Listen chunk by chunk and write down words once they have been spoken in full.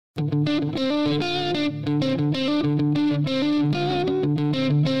I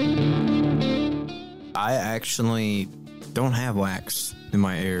actually don't have wax in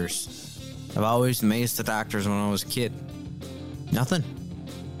my ears. I've always amazed the doctors when I was a kid. Nothing.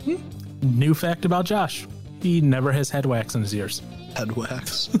 New fact about Josh. He never has had wax in his ears. Head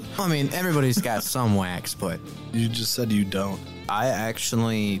wax. I mean, everybody's got some wax, but You just said you don't. I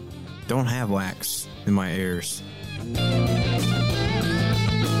actually don't have wax in my ears.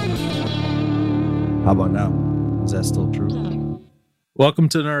 How about now? Is that still true? Welcome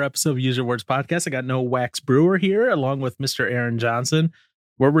to another episode of Use Your Words Podcast. I got No Wax Brewer here, along with Mr. Aaron Johnson.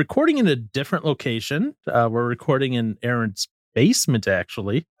 We're recording in a different location. We're recording in Aaron's basement,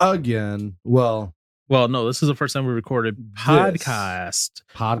 actually. Again. Well, no, this is the first time we recorded podcast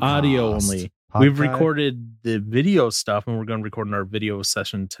audio only. We've recorded the video stuff, and we're going to record in our video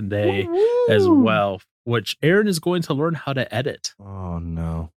session today as well, which Aaron is going to learn how to edit. Oh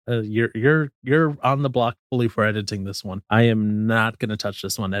no. You're on the block fully for editing this one. I am not going to touch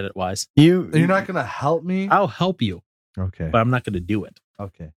this one edit wise. You're not gonna help me? I'll help you, Okay. but I'm not going to do it.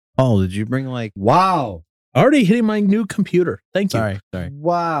 Okay. Oh, did you bring like... Wow. Already hitting my new computer. Thank you. Sorry.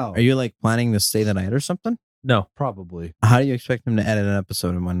 Wow. Are you like planning to stay the night or something? No. Probably How do you expect him to edit an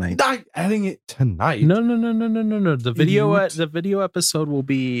episode in one night? not adding it tonight? No. The video episode will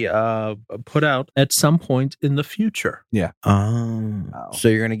be put out at some point in the future. So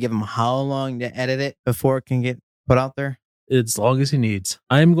you're going to give him how long to edit it before it can get put out there? As long as he needs.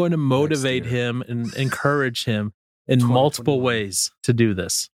 I'm going to motivate year. him and encourage him in multiple 2021. ways to do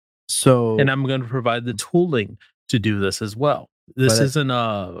this. So... And I'm going to provide the tooling to do this as well. This But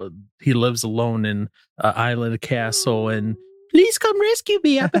isn't he lives alone in Island Castle and please come rescue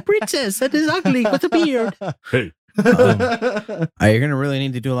me. I'm a princess that is ugly with a beard. Hey. You're going to really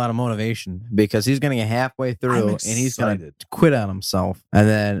need to do a lot of motivation because he's going to get halfway through and he's going to quit on himself and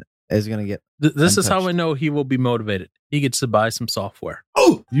then is going to get... This is how untouched. I know he will be motivated. He gets to buy some software.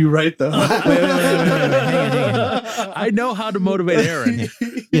 Oh, you right though. Wait, hang on. I know how to motivate Aaron.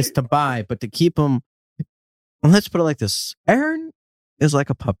 Yes, to buy, but to keep him... Well, let's put it like this. Aaron is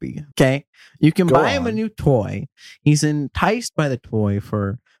like a puppy, okay? You can Go buy him a on. new toy. He's enticed by the toy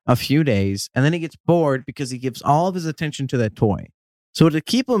for a few days, and then he gets bored because he gives all of his attention to that toy. So to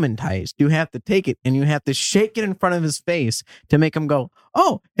keep him enticed, you have to take it and you have to shake it in front of his face to make him go,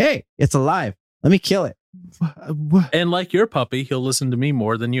 oh, hey, it's alive. Let me kill it. And like your puppy, he'll listen to me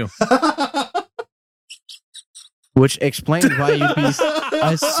more than you. Which explains why you'd be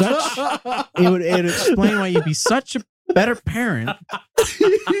it would explain why you'd be such a better parent.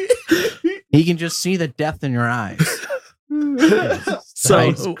 He can just see the death in your eyes.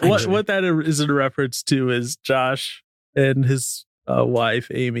 So Nice. what that is in reference to is Josh and his wife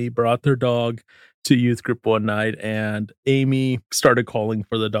Amy brought their dog to youth group one night, and Amy started calling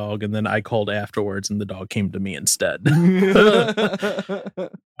for the dog, and then I called afterwards, and the dog came to me instead.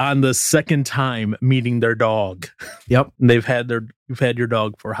 On the second time meeting their dog. Yep. And you've had your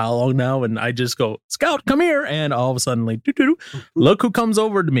dog for how long now? And I just go, Scout, come here. And all of a sudden, like, look who comes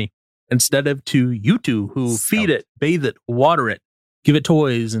over to me instead of to you two who feed it, bathe it, water it, give it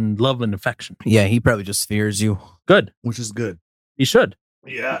toys and love and affection. Yeah, he probably just fears you. Good. Which is good. He should.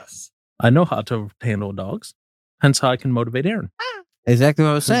 Yes. I know how to handle dogs. Hence how I can motivate Aaron. Exactly what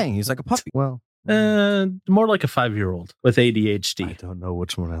I was saying. He's like a puppy. Well, More like a 5-year-old with I ADHD. don't know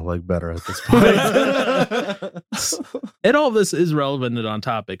which one I like better at this point. And all this is relevant and on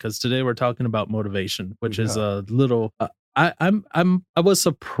topic because today we're talking about motivation, which is a little. I was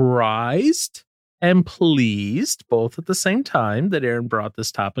surprised and pleased both at the same time that Aaron brought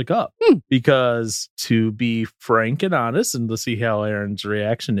this topic up because, to be frank and honest, and to see how Aaron's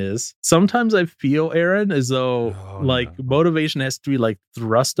reaction is, sometimes I feel, Aaron, as though motivation has to be like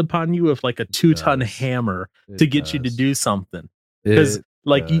thrust upon you with like a 2-ton hammer to get you to do something. Because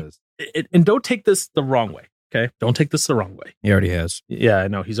and don't take this the wrong way. Okay, don't take this the wrong way. He already has. Yeah, I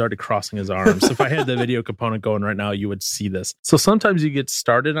know. He's already crossing his arms. If I had the video component going right now, you would see this. So sometimes you get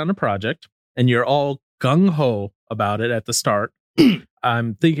started on a project and you're all gung-ho about it at the start.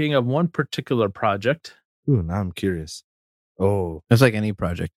 I'm thinking of one particular project. Ooh, now I'm curious. Oh. It's like any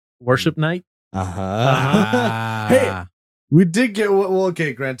project. Worship night. Hey, we did get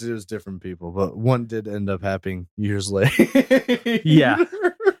okay, granted it was different people, but one did end up happening years later. Yeah.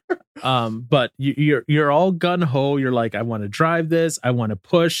 But you're all gung-ho. You're like, I want to drive this. I want to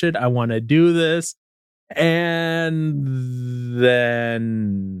push it. I want to do this. And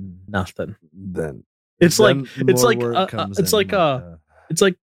then nothing. It's like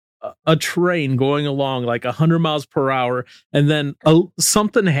a train going along like 100 miles per hour, and then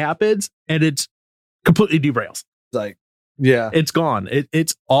something happens and it's completely derails. Like Yeah. It's gone.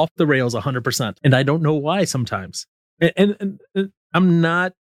 It's off the rails 100%. And I don't know why sometimes. And I'm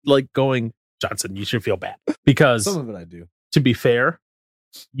not like going, Johnson, you should feel bad. Because Some of it I do. to be fair,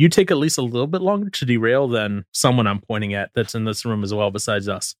 you take at least a little bit longer to derail than someone I'm pointing at that's in this room as well besides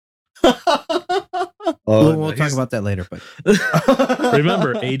us. We'll talk about that later. But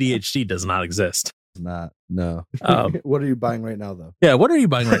Remember, ADHD does not exist. Not. No. Um, What are you buying right now, though? Yeah, what are you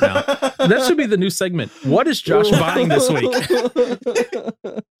buying right now? That should be the new segment. What is Josh buying this week?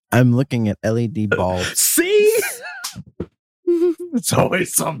 I'm looking at LED bulbs. See? It's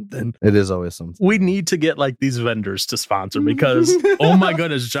always something. It is always something. We need to get like these vendors to sponsor because, oh my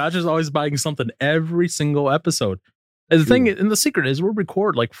goodness, Josh is always buying something every single episode. And the thing, and the secret is we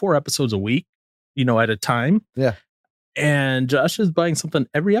record like 4 episodes a week, at a time. Yeah. And Josh is buying something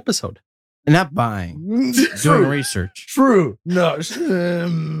every episode. Not buying, doing research. True. No.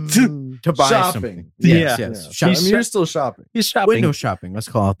 To buy shopping. something. Yeah. Yes. I Shopping. mean, you're still shopping. He's shopping. Window shopping. Let's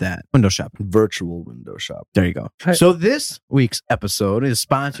call it that. Window shopping. Virtual window shop. There you go. Hi. So this week's episode is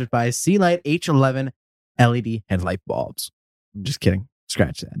sponsored by Sealight H11 LED headlight bulbs. I'm just kidding.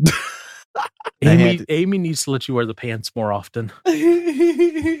 Scratch that. Amy needs to let you wear the pants more often.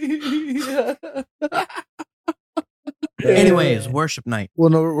 Anyways, worship night.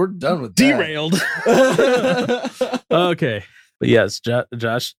 Well, no, we're done with Derailed. Okay. But yes,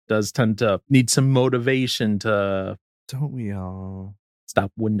 Josh does tend to need some motivation to Don't we all?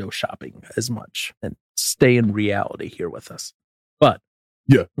 stop window shopping as much and stay in reality here with us. But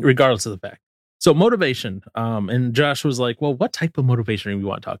Yeah. regardless of the fact. So motivation. And Josh was like, well, what type of motivation do we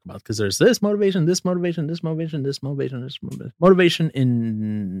want to talk about? Because there's this motivation, this motivation, this motivation, this motivation, this motivation. Motivation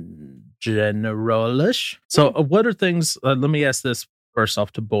in generalish. So what are things, let me ask this first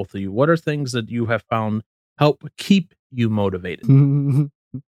off to both of you. What are things that you have found help keep you motivated?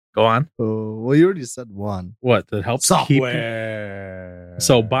 Go on. Oh, well, you already said one. What that helps keep you? Software.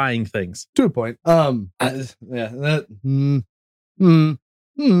 So buying things. To a point. I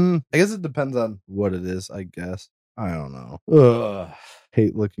guess it depends on what it is, I guess. I don't know. Ugh.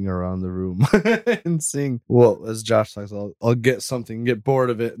 Hate looking around the room and seeing, well, as Josh talks, I'll get something, get bored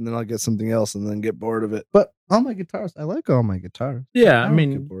of it, and then I'll get something else and then get bored of it. But all my guitars, I like all my guitars. Yeah, I don't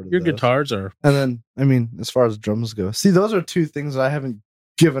mean, get bored of your those. guitars are. And then, I mean, as far as drums go, see, those are 2 things I haven't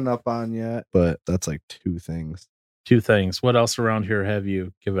given up on yet, but that's like 2 things. 2 things. What else around here have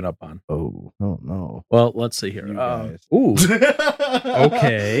you given up on? Oh, I don't know. Well, let's see here. You guys. Ooh.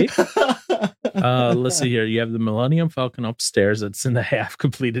 Okay. Let's see here. You have the Millennium Falcon upstairs. It's in the half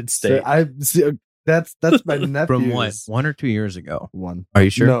completed state. So I see. That's my nephew. From what? 1 or 2 years ago? 1. Are you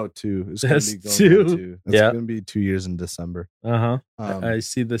sure? No, 2. It's gonna That's be going 2. on 2. It's Yeah. gonna be 2 years in December. Uh-huh. Um, I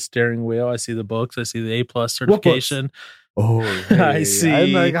see the steering wheel. I see the books. I see the A+ certification. Oh, I hey, see. I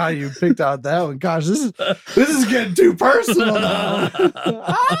like how you picked out that one. Gosh, this is getting too personal now.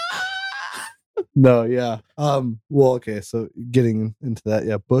 No, yeah. Well, okay. So getting into that,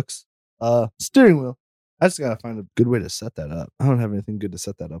 yeah. Books, steering wheel. I just gotta find a good way to set that up. I don't have anything good to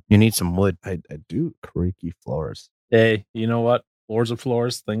set that up. You need some wood. I do creaky floors. Hey, you know what? Floors are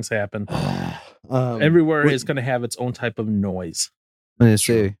floors. Things happen. Everywhere is going to have its own type of noise. When you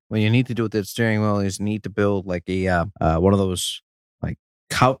say what you need to do with that steering wheel is you need to build like a one of those like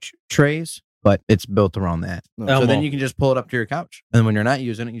couch trays, but it's built around that. No. So then Elmo. you can just pull it up to your couch, and when you're not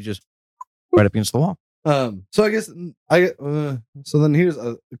using it, you just right up against the wall. So I guess so then here's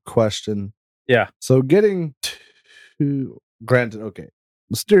a question. Yeah. So getting to, granted, okay,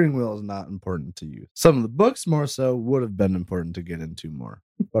 the steering wheel is not important to you. Some of the books more so would have been important to get into more,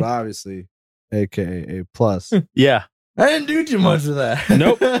 but obviously, AKA A plus. Yeah. I didn't do too much of that.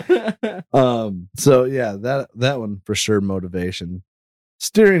 Nope. So yeah, that one for sure motivation.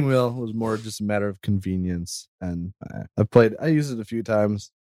 Steering wheel was more just a matter of convenience, and I used it a few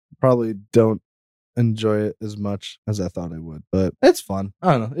times. Probably don't enjoy it as much as I thought I would, but it's fun.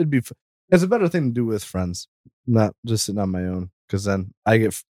 I don't know. It'd be. It's a better thing to do with friends, not just sitting on my own. Because then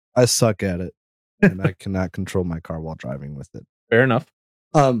I suck at it, and I cannot control my car while driving with it. Fair enough.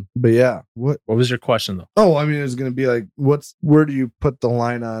 But yeah, what was your question though? Oh, I mean, it's gonna be like, where do you put the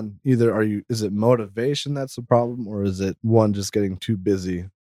line on? Either is it motivation that's the problem, or is it one just getting too busy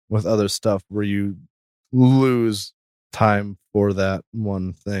with other stuff where you lose time for that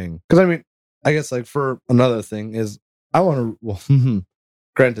one thing? Because I mean, I guess like for another thing is I want to. Well,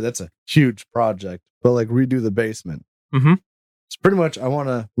 granted, that's a huge project, but like redo the basement. Mm-hmm. It's pretty much I want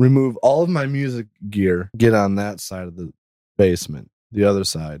to remove all of my music gear, get on that side of the basement. The other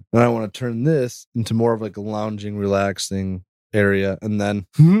side. And I want to turn this into more of like a lounging, relaxing area. And then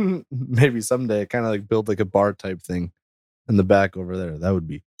maybe someday kind of like build like a bar type thing in the back over there. That would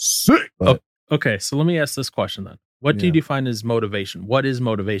be sick. But Okay, so let me ask this question then. What do you Yeah. define as motivation? What is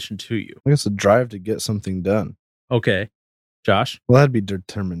motivation to you? I guess a drive to get something done. Okay. Josh? Well, that'd be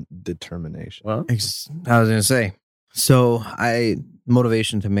determination. Well, I was gonna say. So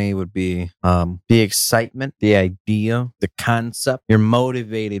motivation to me would be the excitement, the idea, the concept. You're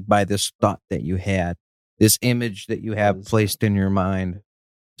motivated by this thought that you had, this image that you have placed in your mind.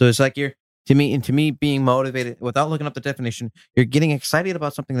 So it's like to me being motivated without looking up the definition, you're getting excited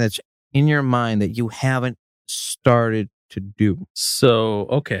about something that's in your mind that you haven't started to do. so,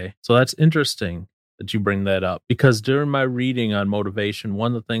 okay. So that's interesting that you bring that up, because during my reading on motivation,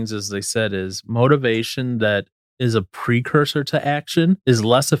 one of the things is they said is motivation that is a precursor to action is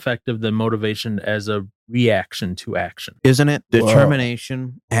less effective than motivation as a reaction to action. Isn't it? Whoa.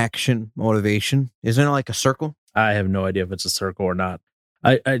 Determination, action, motivation. Isn't it like a circle? I have no idea if it's a circle or not.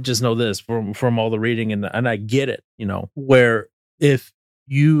 I just know this from all the reading, and I get it, where if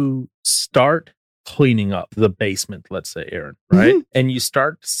you start cleaning up the basement, let's say, Aaron, right? And you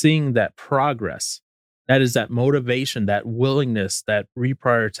start seeing that progress, that is that motivation, that willingness, that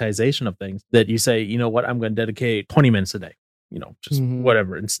reprioritization of things that you say, you know what, I'm going to dedicate 20 minutes a day, just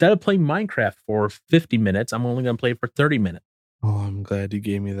whatever. Instead of playing Minecraft for 50 minutes, I'm only going to play for 30 minutes. Oh, I'm glad you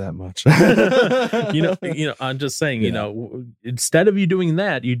gave me that much. I'm just saying, instead of you doing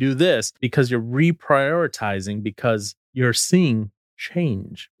that, you do this because you're reprioritizing, because you're seeing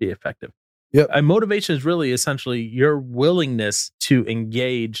change be effective. Yep. And motivation is really essentially your willingness to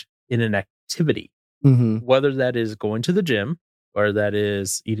engage in an activity, whether that is going to the gym, or that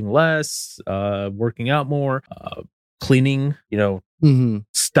is eating less, working out more, cleaning,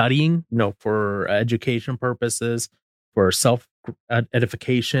 studying, for education purposes, for self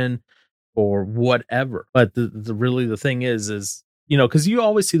edification, or whatever. But the thing is, because you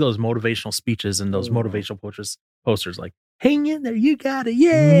always see those motivational speeches and those motivational posters like, hang in there, you got it,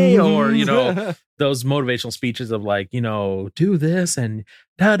 yay! Or, those motivational speeches of like, do this and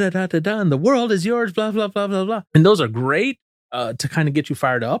da da da da da, and the world is yours, blah, blah, blah, blah, blah. And those are great to kind of get you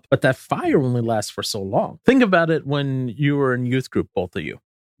fired up, but that fire only lasts for so long. Think about it when you were in youth group, both of you.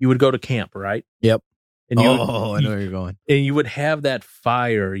 You would go to camp, right? Yep. And I know where you're going. And you would have that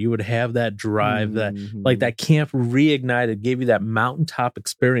fire, you would have that drive, that like that camp reignited, gave you that mountaintop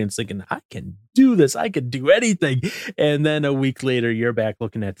experience, thinking, I can do this, I can do anything. And then a week later, you're back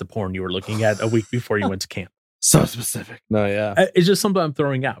looking at the porn you were looking at a week before you went to camp. So specific. No, yeah. It's just something I'm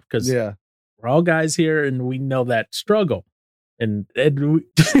throwing out, because we're all guys here and we know that struggle. And we,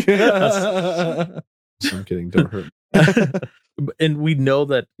 I'm kidding, don't hurt. and we know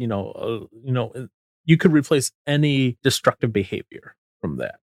that, you could replace any destructive behavior from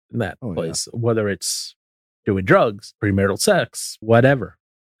that in that place, whether it's doing drugs, premarital sex, whatever.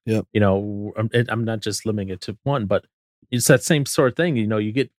 Yep. I'm not just limiting it to one, but it's that same sort of thing.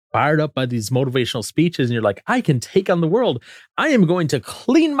 You get fired up by these motivational speeches and you're like, I can take on the world. I am going to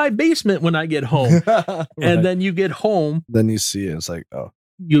clean my basement when I get home. Right. And then you get home. Then you see it. It's like, oh.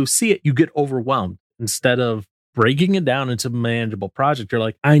 You see it, you get overwhelmed. Instead of breaking it down into a manageable project, you're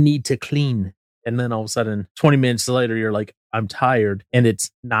like, I need to clean. And then all of a sudden, 20 minutes later, you're like, I'm tired, and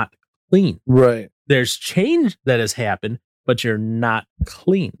it's not clean. Right. There's change that has happened, but you're not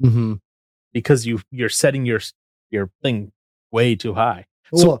clean because you're setting your thing way too high.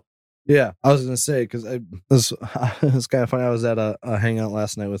 Well, yeah, I was gonna say, because it's kind of funny. I was at a hangout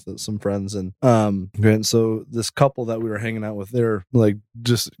last night with some friends, and so this couple that we were hanging out with, they're like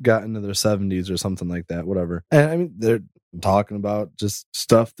just got into their 70s or something like that, whatever. And I mean, they're talking about just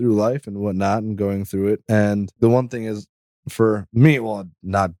stuff through life and whatnot, and going through it. And the one thing is, for me, well,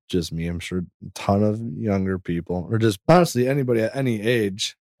 not just me, I'm sure a ton of younger people, or just honestly anybody at any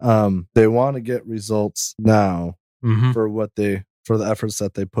age, they want to get results now for the efforts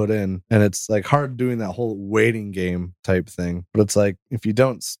that they put in. And it's like hard doing that whole waiting game type thing. But it's like, if you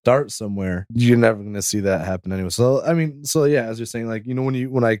don't start somewhere, you're never going to see that happen anyway. So, I mean, yeah, as you're saying, like,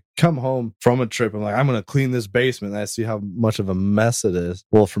 when I come home from a trip, I'm like, I'm going to clean this basement. And I see how much of a mess it is.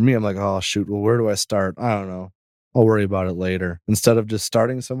 Well, for me, I'm like, oh, shoot, well, where do I start? I don't know. I'll worry about it later. Instead of just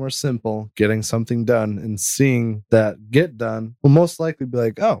starting somewhere simple, getting something done, and seeing that get done, will most likely be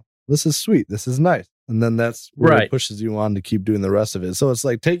like, oh, this is sweet. This is nice. And then that's where it pushes you on to keep doing the rest of it. So it's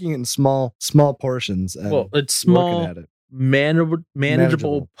like taking it in small portions and it's small, working at it.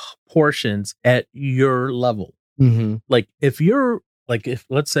 Manageable portions at your level. Like if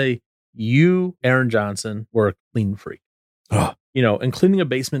let's say you, Aaron Johnson, were a clean freak, and cleaning a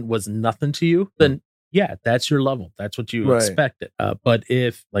basement was nothing to you, then yeah, that's your level. That's what you expected. But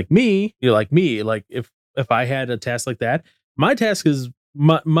if like me, if I had a task like that, my task is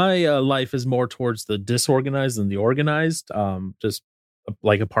my life is more towards the disorganized than the organized, just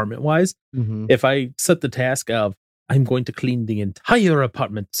like apartment wise. If I set the task of I'm going to clean the entire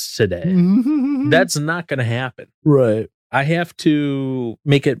apartment today. That's not going to happen. right. I have to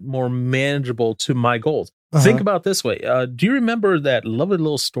make it more manageable to my goals. Think about it this way. Do you remember that lovely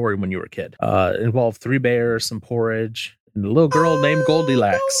little story when you were a kid? It involved 3 bears, some porridge, and a little girl named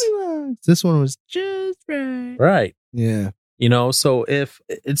Goldilocks. This one was just right. Right. Yeah. You know, so if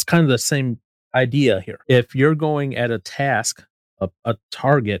it's kind of the same idea here. If you're going at a task, a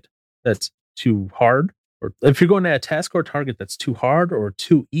target that's too hard, or if you're going at a task or a target that's too hard or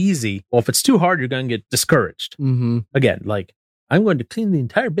too easy, well, if it's too hard, you're going to get discouraged. Again, like, I'm going to clean the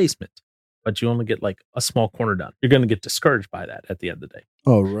entire basement, but you only get like a small corner done. You're going to get discouraged by that at the end of the day.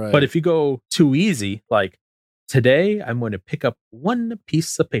 Oh, right. But if you go too easy, like, today, I'm going to pick up 1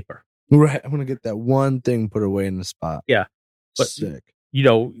 piece of paper. Right. I'm going to get that one thing put away in the spot. Yeah. But, sick. You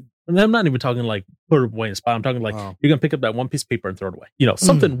know, and I'm not even talking like put it away in a spot. I'm talking like you're going to pick up that 1 piece of paper and throw it away. You know,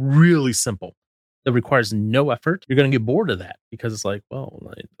 something really simple that requires no effort. You're going to get bored of that because it's like, well,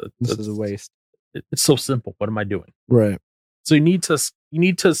 this is a waste. It's so simple. What am I doing? Right. So you need to set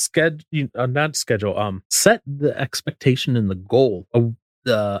the expectation and the goal of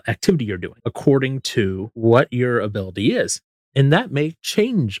the activity you're doing according to what your ability is. And that may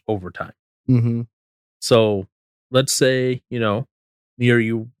change over time. So let's say, you know,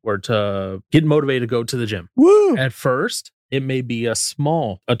 you were to get motivated to go to the gym. Woo! At first, it may be a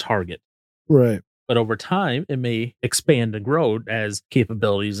target. Right. But over time, it may expand and grow as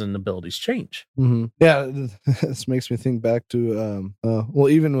capabilities and abilities change. Yeah, this makes me think back to, well,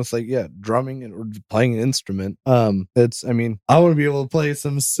 even with like, drumming or playing an instrument. I want to be able to play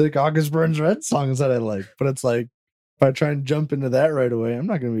some sick August Burns Red songs that I like, but it's like, if I try and jump into that right away, I'm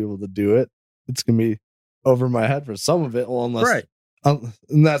not going to be able to do it. It's going to be over my head for some of it. Well, unless, right. And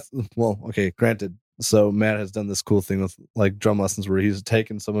that's, well, okay, granted. So Matt has done this cool thing with like drum lessons where he's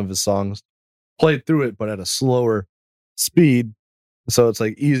taken some of his songs, played through it, but at a slower speed. So it's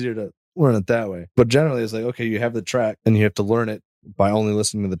like easier to learn it that way. But generally it's like, okay, you have the track and you have to learn it by only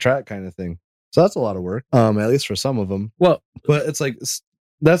listening to the track kind of thing. So that's a lot of work, at least for some of them. Well, but it's like,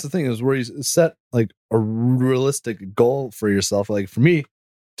 that's the thing is where you set like a realistic goal for yourself. Like for me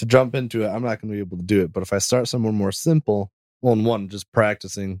to jump into it, I'm not going to be able to do it. But if I start somewhere more simple, well, just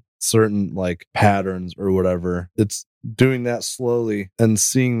practicing certain like patterns or whatever, it's doing that slowly and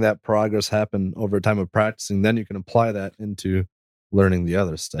seeing that progress happen over time of practicing. Then you can apply that into learning the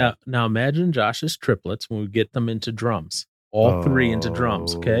other stuff. Now imagine Josh's triplets when we get them into drums, all 3 into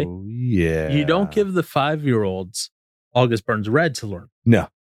drums. Okay. Yeah. You don't give the 5-year-olds August Burns Red to learn. No.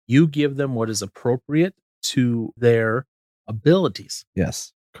 You give them what is appropriate to their abilities.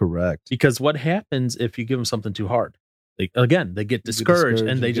 Yes. Correct. Because what happens if you give them something too hard? They get discouraged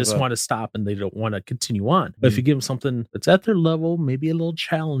and they just want to stop and they don't want to continue on. But if you give them something that's at their level, maybe a little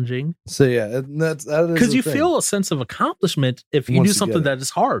challenging. So yeah, that is because you feel a sense of accomplishment if you do something that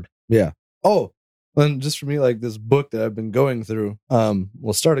is hard. Yeah. Oh, and just for me, like this book that I've been going through,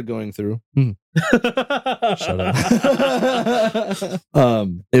 started going through. Shut up.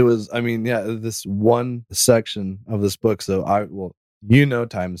 It was, this one section of this book. So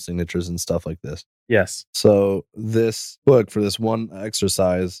time signatures and stuff like this. Yes. So this book for this one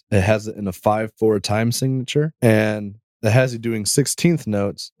exercise, it has it in a 5/4 time signature, and it has you doing 16th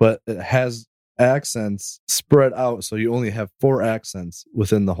notes, but it has accents spread out, so you only have 4 accents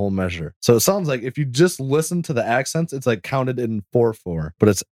within the whole measure. So it sounds like if you just listen to the accents, it's like counted in 4/4, but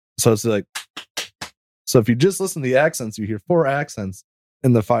it's like, so if you just listen to the accents, you hear 4 accents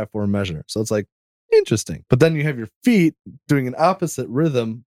in the 5/4 measure. So it's like interesting. But then you have your feet doing an opposite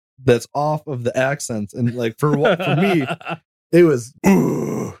rhythm that's off of the accents, and like for me, it was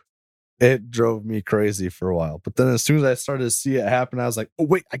it drove me crazy for a while. But then as soon as I started to see it happen, I was like, oh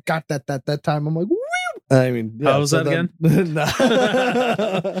wait, I got that time. I'm like, woo! How was that again?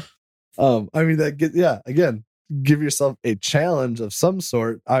 Again, give yourself a challenge of some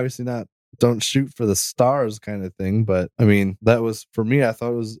sort. Obviously not, don't shoot for the stars kind of thing. But that was, for me, I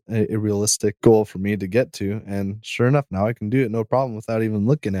thought it was a realistic goal for me to get to. And sure enough, now I can do it no problem without even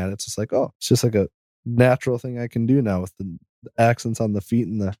looking at it. It's just like, oh, it's just like a natural thing I can do now with the accents on the feet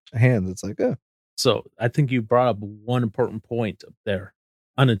and the hands. It's like, oh. So I think you brought up one important point up there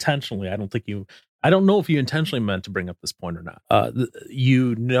unintentionally. I don't know if you intentionally meant to bring up this point or not.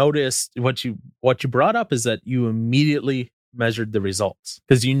 You noticed what you brought up is that you immediately measured the results,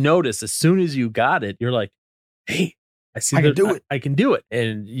 because you notice as soon as you got it, you're like, hey, I can do it.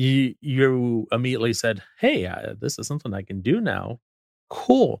 And you immediately said, hey, this is something I can do now.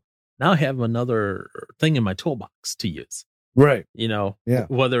 Cool. Now I have another thing in my toolbox to use. Right.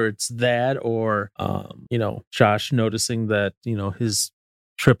 Whether it's that or, Josh noticing that, his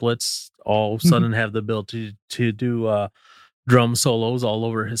triplets all of a sudden have the ability to do drum solos all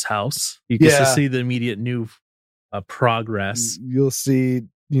over his house. You get to see the immediate new progress. You'll see,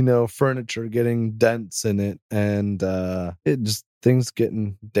 furniture getting dents in it, and it just things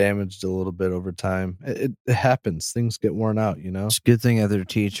getting damaged a little bit over time. It happens. Things get worn out. It's a good thing that their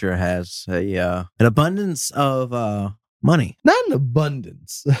teacher has an abundance of money. Not an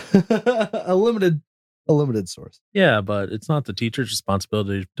abundance, a limited source. Yeah, but it's not the teacher's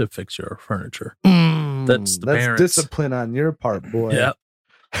responsibility to fix your furniture. That's the parents. Discipline on your part, boy. Yep.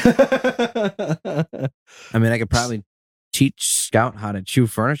 I mean, I could probably teach Scout how to chew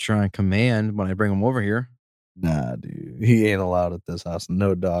furniture on command when I bring him over here. Nah, dude. He ain't allowed at this house.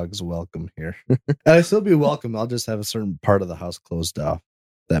 No dogs welcome here. I'll still be welcome. I'll just have a certain part of the house closed off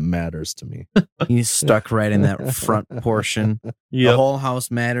that matters to me. He's stuck right in that front portion. The whole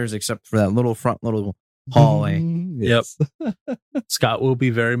house matters except for that little hallway. Yes. Yep. Scott will be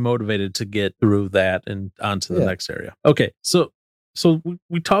very motivated to get through that and onto the next area. Okay, so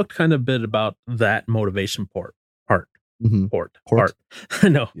we talked kind of a bit about that motivation part.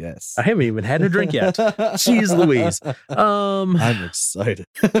 No, yes. I haven't even had a drink yet. Jeez Louise. I'm excited.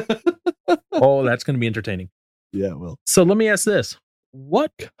 Oh, that's going to be entertaining. Yeah, it will. So let me ask this: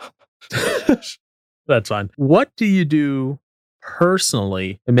 what? That's fine. What do you do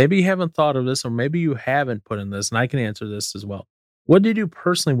personally? And maybe you haven't thought of this, or maybe you haven't put in this, and I can answer this as well. What do you do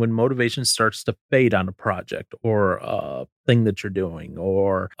personally when motivation starts to fade on a project or a thing that you're doing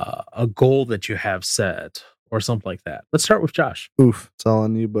or a goal that you have set or something like that? Let's start with Josh. Oof, it's all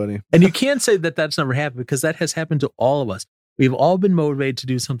on you, buddy. And you can't say that that's never happened, because that has happened to all of us. We've all been motivated to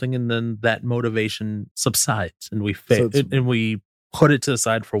do something, and then that motivation subsides and we fail, and we put it to the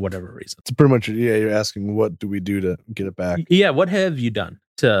side for whatever reason. It's pretty much, you're asking what do we do to get it back? Yeah, what have you done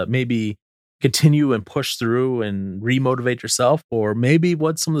to maybe continue and push through and remotivate yourself? Or maybe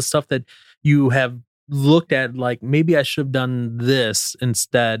what's some of the stuff that you have looked at, like maybe I should have done this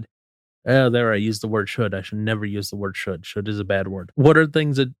instead. There, I used the word should. I should never use the word should. Should is a bad word. What are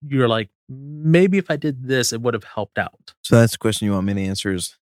things that you're like, maybe if I did this, it would have helped out? So that's the question you want me to answer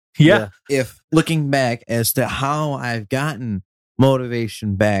is, yeah. If looking back as to how I've gotten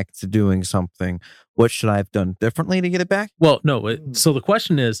motivation back to doing something, what should I have done differently to get it back? Well, no. So the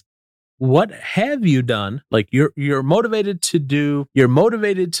question is, what have you done? Like you're motivated to do, you're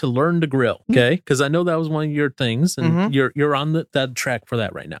motivated to learn to grill. Okay. Because I know that was one of your things, and you're on that track for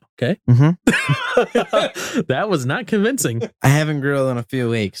that right now. Okay. That was not convincing. I haven't grilled in a few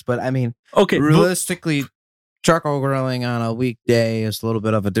weeks, but I mean, okay, realistically, charcoal grilling on a weekday is a little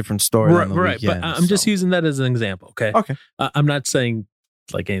bit of a different story. Right. Weekend, but I'm just using that as an example. Okay. Okay. I'm not saying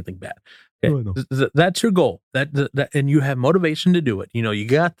like anything bad. Okay. That's your goal. That and you have motivation to do it. You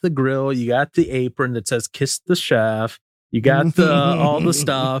got the grill, you got the apron that says "Kiss the Chef," you got all the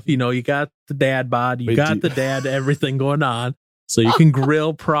stuff. You got the dad bod, you got the dad everything going on, so you can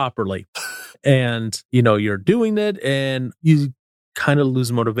grill properly. And you're doing it, and you kind of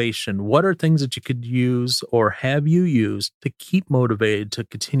lose motivation. What are things that you could use, or have you used, to keep motivated to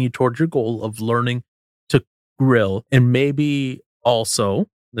continue towards your goal of learning to grill? And maybe also,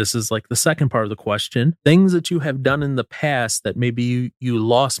 this is like the second part of the question, things that you have done in the past that maybe you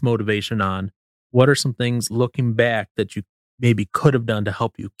lost motivation on. What are some things looking back that you maybe could have done to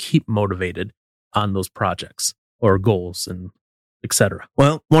help you keep motivated on those projects or goals and etc.?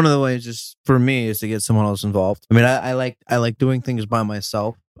 Well, one of the ways is for me is to get someone else involved. I mean, I like doing things by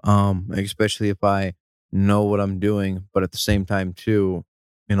myself, especially if I know what I'm doing, but at the same time too,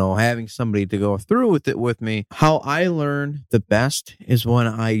 having somebody to go through with it with me. How I learn the best is when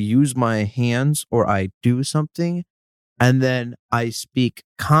I use my hands or I do something, and then I speak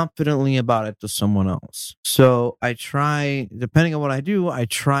confidently about it to someone else. So I try, depending on what I do, I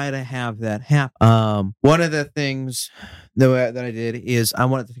try to have that happen. One of the things that I did is I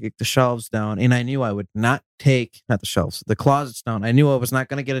wanted to take the shelves down, and I knew I would not the closets down. I knew I was not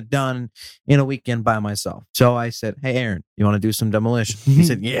going to get it done in a weekend by myself. So I said, "Hey, Aaron, you want to do some demolition?" He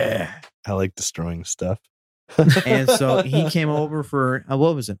said, "Yeah." I like destroying stuff. And so he came over for,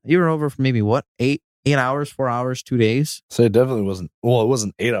 what was it? You were over for maybe 8 hours, 4 hours, 2 days. So it definitely wasn't. Well, it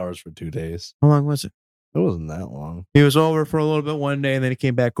wasn't 8 hours for 2 days. How long was it? It wasn't that long. He was over for a little bit one day, and then he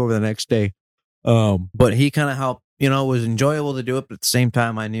came back over the next day. But he kind of helped. It was enjoyable to do it, but at the same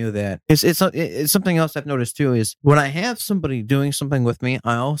time, I knew that it's something else I've noticed too. Is when I have somebody doing something with me,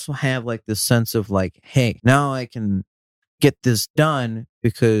 I also have like this sense of like, hey, now I can get this done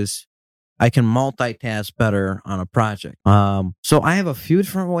because I can multitask better on a project. So I have a few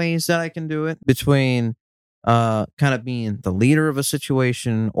different ways that I can do it, between kind of being the leader of a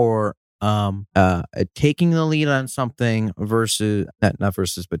situation or taking the lead on something versus not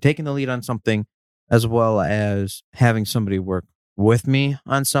versus, but taking the lead on something, as well as having somebody work with me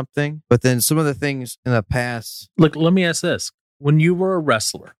on something. But then some of the things in the past. Look, let me ask this: when you were a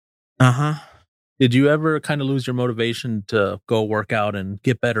wrestler, did you ever kind of lose your motivation to go work out and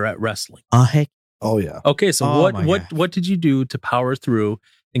get better at wrestling? Heck. Oh yeah. Okay, so Oh, what did you do to power through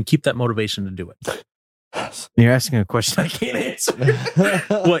and keep that motivation to do it? You're asking a question I can't answer.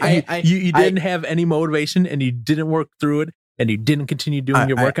 What, you didn't have any motivation and you didn't work through it and you didn't continue doing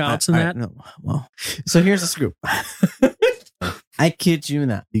your workouts and that? No. Well, so here's the scoop. I kid you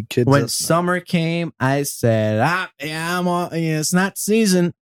not. When summer came, I said, it's not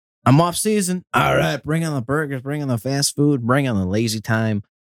season. I'm off season. All right, bring on the burgers, bring on the fast food, bring on the lazy time.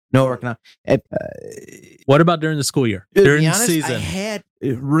 No working out. What about during the school year? During the season?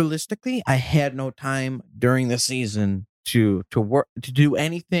 I had no time during the season to work, to do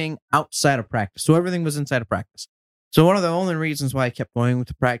anything outside of practice. So everything was inside of practice. So one of the only reasons why I kept going with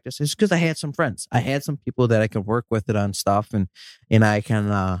the practice is because I had some friends. I had some people that I could work with it on stuff, and I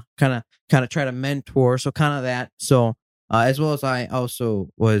can kind of try to mentor. So kind of that. So as well as I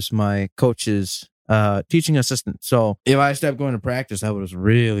also was my coach's teaching assistant. So if I stopped going to practice, I was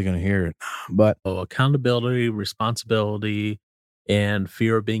really going to hear it. But accountability, responsibility, and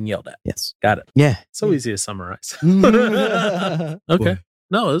fear of being yelled at. Yes, got it. Yeah, so easy to summarize. Okay,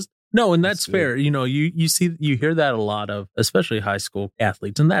 no, and that's fair. You know, you hear that a lot of, especially high school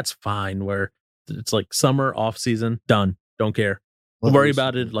athletes, and that's fine. Where it's like summer off season, done, don't care. We'll worry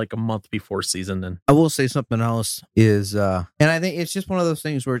about it like a month before season. And I will say something else is, and I think it's just one of those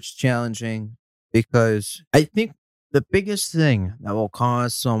things where it's challenging. Because I think the biggest thing that will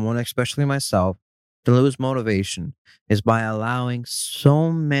cause someone, especially myself, to lose motivation is by allowing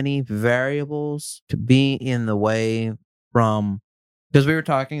so many variables to be in the way from, because we were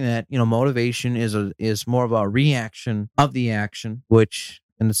talking that, motivation is more of a reaction of the action, which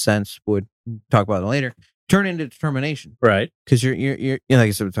in a sense would talk about it later, turn into determination. Right. Because you're like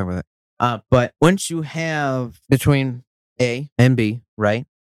I said, we're talking about that. But once you have between A and B, right,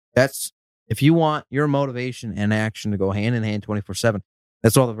 that's, if you want your motivation and action to go hand in hand 24/7,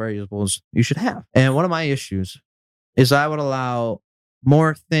 that's all the variables you should have. And one of my issues is I would allow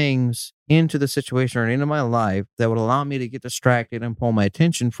more things into the situation or into my life that would allow me to get distracted and pull my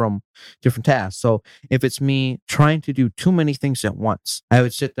attention from different tasks. So if it's me trying to do too many things at once, I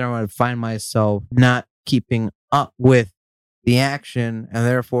would sit there and I would find myself not keeping up with the action, and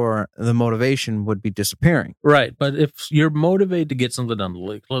therefore the motivation would be disappearing. Right. But if you're motivated to get something done,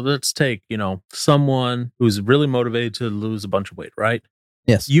 like let's take, someone who's really motivated to lose a bunch of weight, right?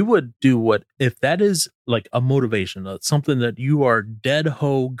 Yes. You would do what, if that is like a motivation, something that you are dead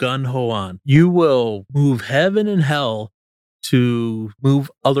ho, gun ho on, you will move heaven and hell to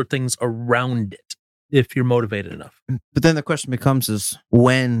move other things around it if you're motivated enough. But then the question becomes is,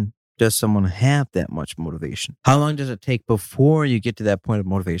 when does someone have that much motivation? How long does it take before you get to that point of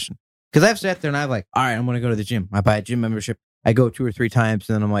motivation? Because I've sat there and I'm like, all right, I'm going to go to the gym. I buy a gym membership. I go 2 or 3 times,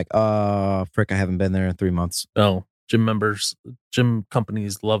 and then I'm like, frick, I haven't been there in 3 months. Oh, gym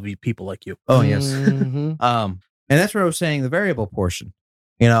companies love people like you. Oh, yes. And that's where I was saying the variable portion.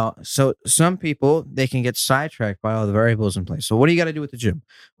 So some people, they can get sidetracked by all the variables in place. So what do you got to do with the gym?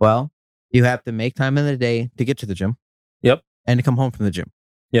 Well, you have to make time in the day to get to the gym. Yep. And to come home from the gym.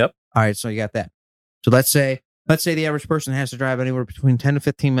 Yep. All right, so you got that. So let's say the average person has to drive anywhere between 10 to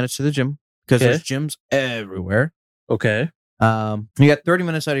 15 minutes to the gym, because there's gyms everywhere. Okay. You got 30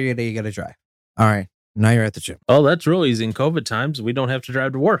 minutes out of your day you got to drive. All right, now you're at the gym. Oh, that's real easy. In COVID times, we don't have to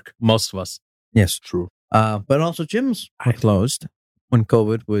drive to work, most of us. Yes. True. But also gyms were closed when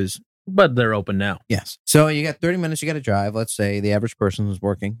COVID was. But they're open now. Yes. So you got 30 minutes you got to drive. Let's say the average person is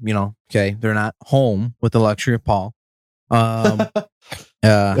working, okay, they're not home with the luxury of Paul.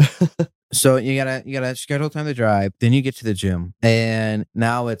 So you gotta schedule time to drive. Then you get to the gym, and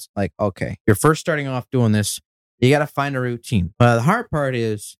now it's like, okay, you're first starting off doing this. You gotta find a routine. The hard part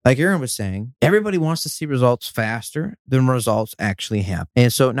is, like Aaron was saying, everybody wants to see results faster than results actually happen.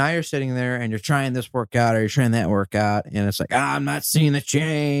 And so now you're sitting there and you're trying this workout or you're trying that workout, and it's like, I'm not seeing the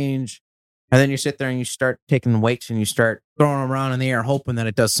change. And then you sit there and you start taking weights and you start throwing them around in the air, hoping that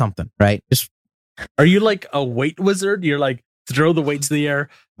it does something, right? Are you like a weight wizard? You're like, throw the weights in the air.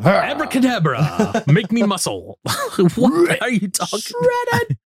 Abracadabra. Make me muscle. What are you talking?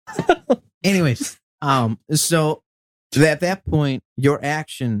 Shredded. Anyways, so at that point, your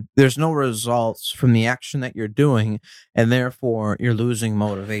action, there's no results from the action that you're doing, and therefore you're losing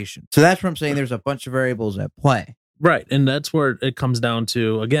motivation. So that's what I'm saying. There's a bunch of variables at play. Right. And that's where it comes down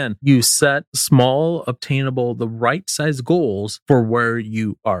to, again, you set small, obtainable, the right size goals for where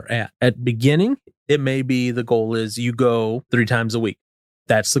you are at. At beginning, it may be the goal is you go 3 times a week.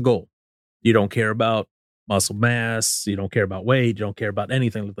 That's the goal. You don't care about muscle mass. You don't care about weight. You don't care about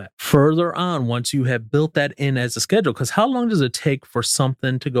anything like that. Further on, once you have built that in as a schedule, because how long does it take for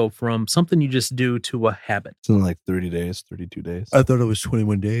something to go from something you just do to a habit? Something like 30 days, 32 days. I thought it was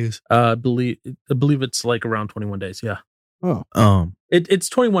 21 days. I believe it's like around 21 days. Yeah. Oh. It's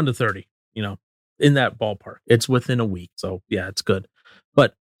 21 to 30, in that ballpark. It's within a week. So yeah, it's good.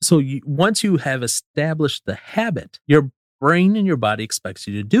 But so once you have established the habit, your brain and your body expects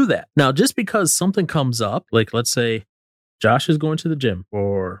you to do that. Now, just because something comes up, like let's say Josh is going to the gym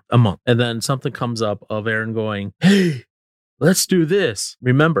for a month, and then something comes up of Aaron going, hey, let's do this.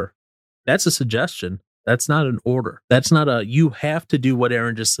 Remember, that's a suggestion. That's not an order. That's not you have to do what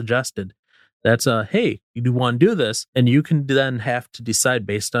Aaron just suggested. That's hey, you do want to do this. And you can then have to decide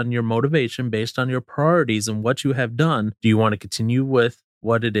based on your motivation, based on your priorities and what you have done. Do you want to continue with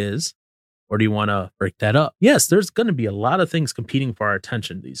what it is? Or do you want to break that up? Yes, there's going to be a lot of things competing for our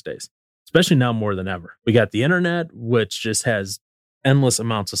attention these days, especially now more than ever. We got the internet, which just has endless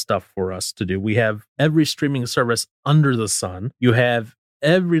amounts of stuff for us to do. We have every streaming service under the sun. You have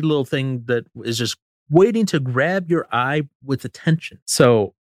every little thing that is just waiting to grab your eye with attention.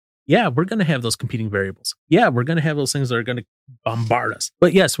 So yeah, we're going to have those competing variables. Yeah, we're going to have those things that are going to bombard us.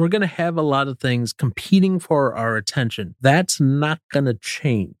 But yes, we're going to have a lot of things competing for our attention. That's not going to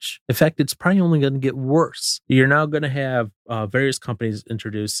change. In fact, it's probably only going to get worse. You're now going to have various companies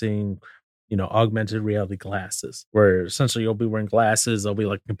introducing, augmented reality glasses, where essentially you'll be wearing glasses. There'll be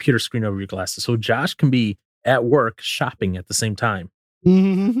like a computer screen over your glasses. So Josh can be at work shopping at the same time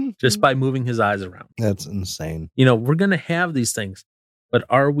just by moving his eyes around. That's insane. We're going to have these things. But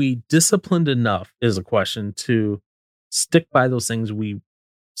are we disciplined enough is a question to stick by those things we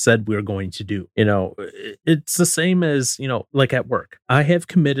said we were going to do. It's the same as, like at work. I have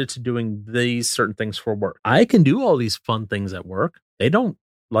committed to doing these certain things for work. I can do all these fun things at work. They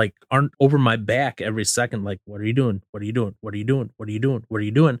aren't over my back every second. Like, what are you doing? What are you doing? What are you doing? What are you doing? What are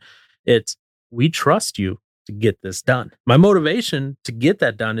you doing? It's, we trust you to get this done. My motivation to get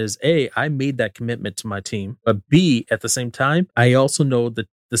that done is A, I made that commitment to my team, but B, at the same time, I also know that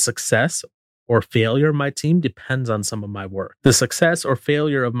the success or failure of my team depends on some of my work. The success or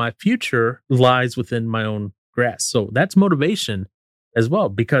failure of my future lies within my own grasp. So that's motivation as well,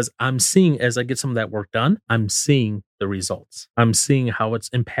 because I'm seeing, as I get some of that work done, I'm seeing the results. I'm seeing how it's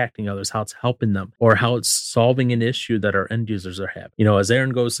impacting others, how it's helping them, or how it's solving an issue that our end users are having. As Aaron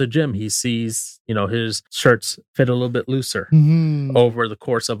goes to the gym, he sees, his shirts fit a little bit looser over the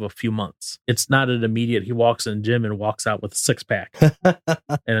course of a few months. It's not an immediate, he walks in the gym and walks out with a 6-pack.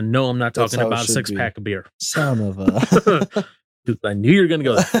 And no, I'm not talking about a 6-pack of beer. Son of a... I knew you were going to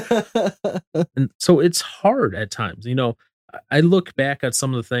go there. And so it's hard at times, I look back at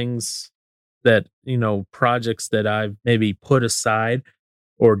some of the things that, projects that I've maybe put aside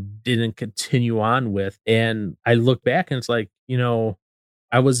or didn't continue on with. And I look back and it's like,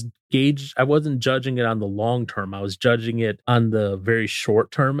 I wasn't judging it on the long term. I was judging it on the very short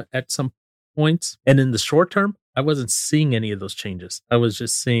term at some points. And in the short term, I wasn't seeing any of those changes. I was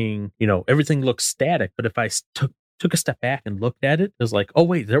just seeing, everything looks static. But if I took a step back and looked at it, it was like, oh,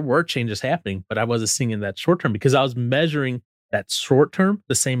 wait, there were changes happening, but I wasn't seeing in that short term because I was measuring that short term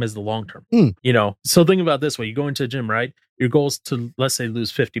the same as the long term. So think about it this way. You go into a gym, right? Your goal is to, let's say,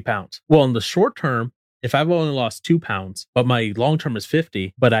 lose 50 pounds. Well, in the short term, if I've only lost 2 pounds, but my long term is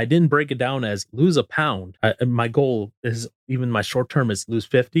 50, but I didn't break it down as lose a pound, my goal is, even my short term is lose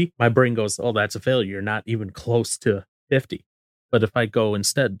 50, my brain goes, oh, that's a failure. You're not even close to 50. But if I go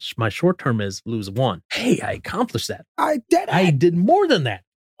instead, my short term is lose 1. Hey, I accomplished that. I did it. I did more than that.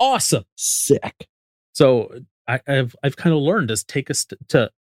 Awesome. Sick. So I've kind of learned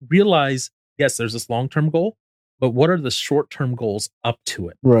to realize, yes, there's this long-term goal, but what are the short-term goals up to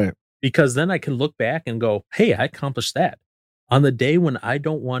it? Right. Because then I can look back and go, hey, I accomplished that. On the day when I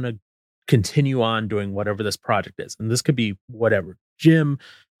don't want to continue on doing whatever this project is, and this could be whatever, gym,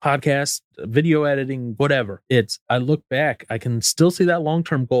 podcast, video editing, whatever. I look back, I can still see that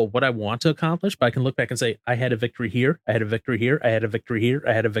long-term goal, what I want to accomplish, but I can look back and say, I had a victory here, I had a victory here, I had a victory here,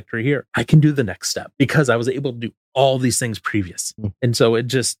 I had a victory here. I can do the next step because I was able to do all these things previous. And so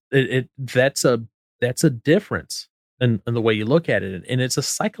that's a difference in the way you look at it. And it's a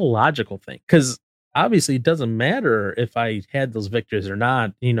psychological thing, because obviously it doesn't matter if I had those victories or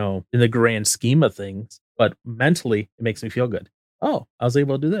not, in the grand scheme of things, but mentally it makes me feel good. Oh, I was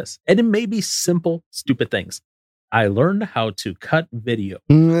able to do this. And it may be simple, stupid things. I learned how to cut video,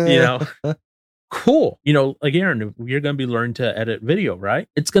 Cool. You know, like Aaron, you're going to be learning to edit video, right?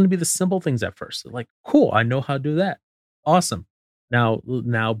 It's going to be the simple things at first. Like, cool, I know how to do that. Awesome.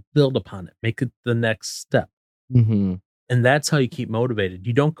 Now build upon it. Make it the next step. Mm-hmm. And that's how you keep motivated.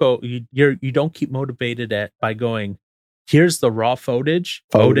 You don't go. You don't keep motivated by going. Here's the raw footage.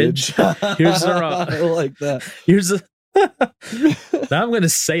 Here's the raw. I like that. Here's the. Now I'm going to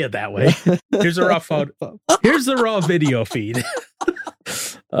say it that way. Here's a raw photo. Here's the raw video feed.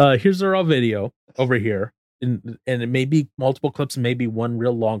 Here's the raw video over here, and it may be multiple clips, maybe one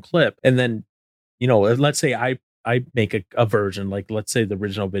real long clip, and then, you know, let's say I make a version, like let's say the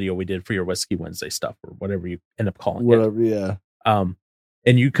original video we did for your Whiskey Wednesday stuff or whatever you end up calling it. Yeah. And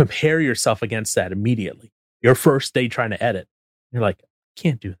you compare yourself against that immediately. Your first day trying to edit, you're like, I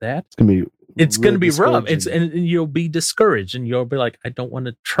can't do that. It's going to be rough. And you'll be discouraged and you'll be like, I don't want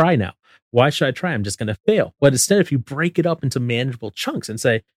to try now. Why should I try? I'm just going to fail. But instead, if you break it up into manageable chunks and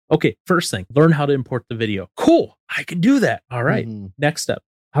say, okay, first thing, learn how to import the video. Cool. I can do that. All right. Mm-hmm. Next step.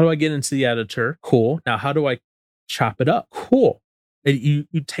 How do I get into the editor? Cool. Now, how do I chop it up? Cool. And you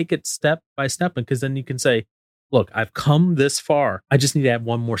take it step by step, because then you can say, look, I've come this far. I just need to add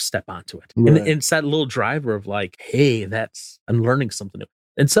one more step onto it. Right. And it's that little driver of like, hey, I'm learning something new.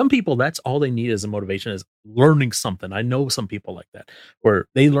 And some people, that's all they need as a motivation, is learning something. I know some people like that, where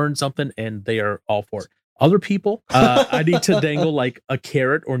they learn something and they are all for it. Other people, I need to dangle like a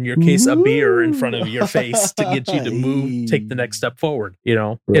carrot, or in your case, a beer in front of your face to get you to move, take the next step forward, you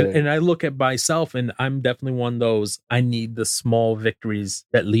know? Right. And I look at myself, and I'm definitely one of those, I need the small victories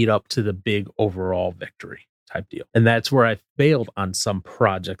that lead up to the big overall victory type deal. And that's where I failed on some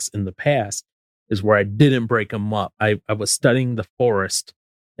projects in the past, is where I didn't break them up. I was studying the forest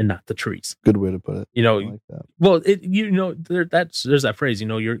and not the trees. Good way to put it. You know, like that. Well, there's that phrase. You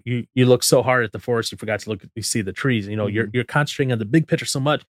know, you look so hard at the forest, you forgot to you see the trees. You know, mm-hmm. you're concentrating on the big picture so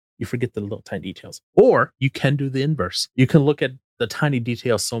much, you forget the little tiny details. Or you can do the inverse. You can look at the tiny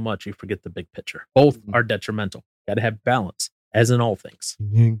details so much you forget the big picture. Both mm-hmm. are detrimental. Got to have balance, as in all things,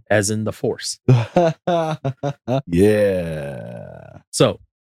 mm-hmm. as in the force. Yeah. So,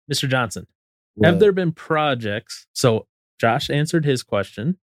 Mr. Johnson, have there been projects? So Josh answered his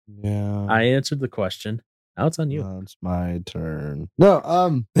question. Yeah. I answered the question. Now it's on you. It's my turn.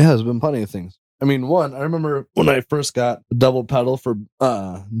 No, there's been plenty of things. I mean, one, I remember when I first got a double pedal for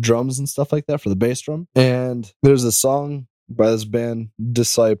drums and stuff like that, for the bass drum. And there's a song by this band,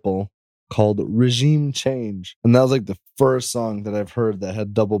 Disciple, called Regime Change. And that was like the first song that I've heard that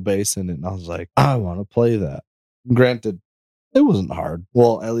had double bass in it. And I was like, I want to play that. Granted, it wasn't hard.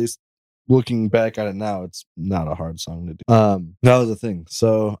 Well, at least looking back at it now, it's not a hard song to do. That was the thing.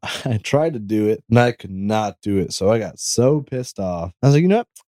 So I tried to do it and I could not do it. So I got so pissed off. I was like, you know what?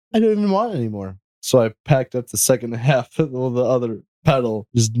 I don't even want it anymore. So I packed up the second half of the other pedal,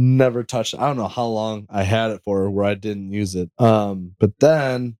 just never touched it. I don't know how long I had it for where I didn't use it. But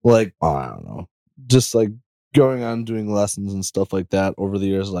then, like, I don't know, just like going on doing lessons and stuff like that over the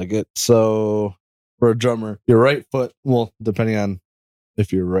years, like it. So for a drummer, your right foot, well, depending on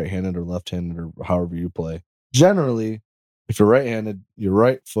if you're right-handed or left-handed or however you play. Generally, if you're right-handed, your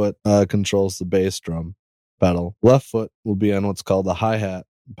right foot controls the bass drum pedal. Left foot will be on what's called the hi-hat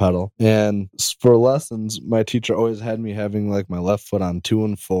pedal. And for lessons, my teacher always had me having like my left foot on 2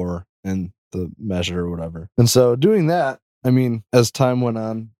 and 4 and the measure or whatever. And so doing that, I mean, as time went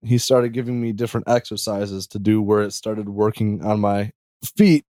on, he started giving me different exercises to do, where it started working on my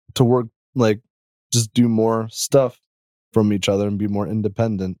feet to work, like just do more stuff from each other and be more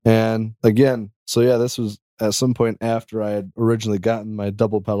independent. And again, so yeah, this was at some point after I had originally gotten my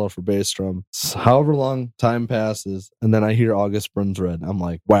double pedal for bass drum. However long time passes, and then I hear August Burns Red. I'm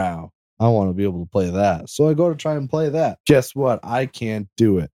like, wow, I want to be able to play that. So I go to try and play that. Guess what? I can't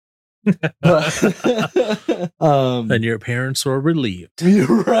do it. And your parents were relieved.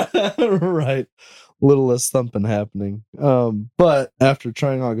 Right. Little less thumping happening. But after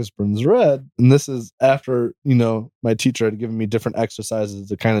trying August Burns Red, and this is after, you know, my teacher had given me different exercises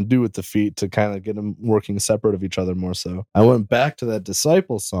to kind of do with the feet to kind of get them working separate of each other more so. I went back to that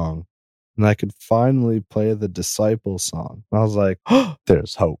Disciple song, and I could finally play the Disciple song. I was like, oh,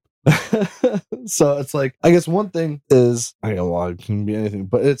 there's hope. So it's like, I guess one thing is, it can be anything,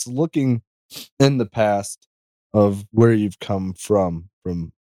 but it's looking in the past of where you've come from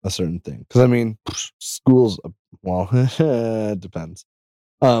a certain thing. Because I mean, school's, well, it depends.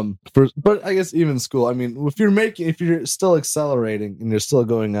 But I guess even school, I mean, if you're still accelerating and you're still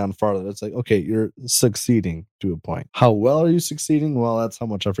going on farther, it's like, okay, you're succeeding to a point. How well are you succeeding? Well, that's how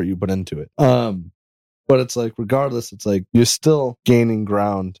much effort you put into it. But it's like, regardless, it's like you're still gaining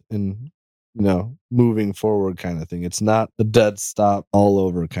ground and moving forward kind of thing. It's not a dead stop all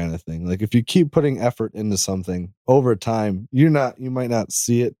over kind of thing. Like if you keep putting effort into something over time, you might not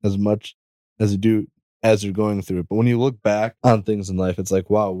see it as much as you do as you're going through it. But when you look back on things in life, it's like,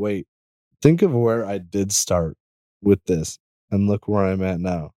 wow, wait, think of where I did start with this and look where I'm at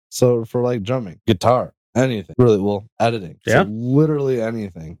now. So for like drumming, guitar, anything, really, well, editing, Yeah. so literally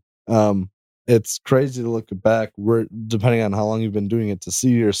anything. It's crazy to look back where, depending on how long you've been doing it, to see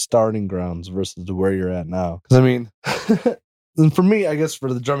your starting grounds versus to where you're at now. Because I mean, and for me, I guess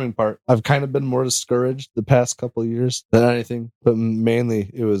for the drumming part, I've kind of been more discouraged the past couple of years than anything, but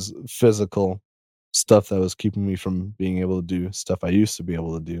mainly it was physical stuff that was keeping me from being able to do stuff I used to be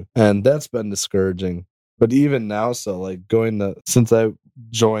able to do. And that's been discouraging. But even now, so like since I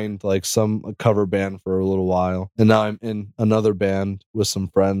joined like a cover band for a little while, and now I'm in another band with some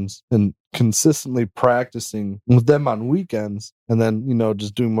friends and consistently practicing with them on weekends, and then,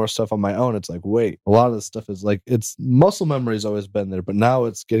 just doing more stuff on my own. It's like, wait, a lot of this stuff is like, it's muscle memory's always been there, but now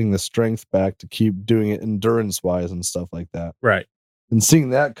it's getting the strength back to keep doing it endurance wise and stuff like that. Right. And seeing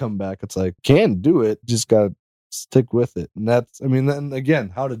that come back, it's like, can do it, just gotta stick with it. And then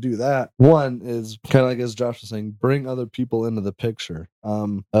again, how to do that, one is kind of like, as Josh was saying, bring other people into the picture.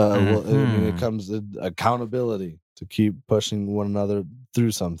 It comes to accountability to keep pushing one another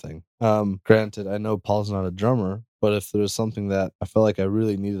through something. Granted, I know Paul's not a drummer, but if there's something that I felt like I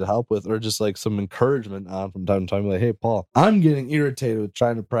really needed help with, or just like some encouragement on from time to time, like, hey, Paul, I'm getting irritated with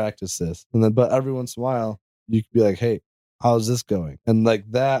trying to practice this. But every once in a while, you could be like, hey, how's this going? And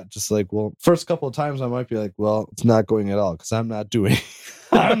like that, just like, well, first couple of times I might be like, well, it's not going at all because I'm not doing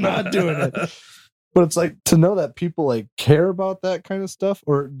it. But it's like to know that people like care about that kind of stuff,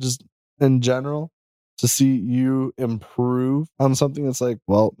 or just in general, to see you improve on something. It's like,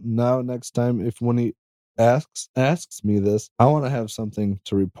 well, now next time when he asks me this, I want to have something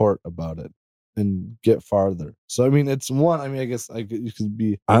to report about it and get farther. So I mean, it's one, I guess you could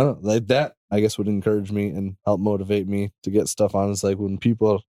be, I don't know, like that, I guess, would encourage me and help motivate me to get stuff on. It's like when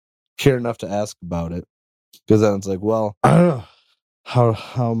people care enough to ask about it, because then it's like, well, I don't know,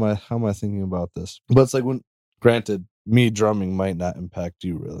 how am I thinking about this? But it's like, when, granted, me drumming might not impact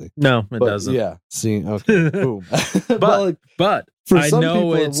you really. No, it doesn't. Yeah, seeing, okay, boom. but I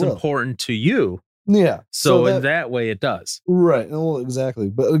know it's important to you. Yeah. So in that way, it does. Right. Well, exactly.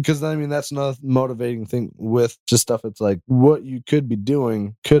 But because that's another motivating thing with just stuff. It's like what you could be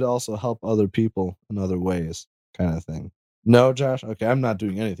doing could also help other people in other ways, kind of thing. No, Josh. Okay, I'm not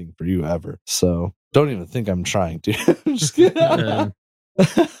doing anything for you ever. So don't even think I'm trying to. I'm just kidding.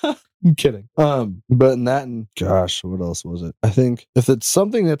 I'm kidding. But in that, and gosh, what else was it? I think if it's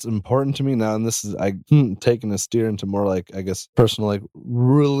something that's important to me now, and this is taking a steer into more like, I guess, personal, like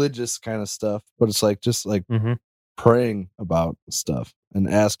religious kind of stuff, but it's like just like praying about stuff and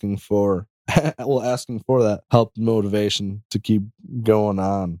asking for that help, motivation to keep going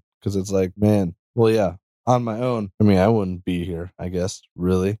on. Because it's like, man, well, yeah, on my own, I wouldn't be here, I guess,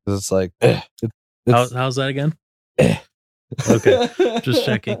 really. Because it's like, how's that again? Okay, just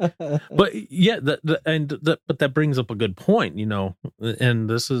checking. But yeah, but that brings up a good point, and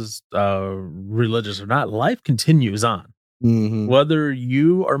this is religious or not, life continues on, whether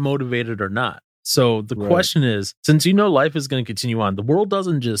you are motivated or not. So the question is, since life is going to continue on, the world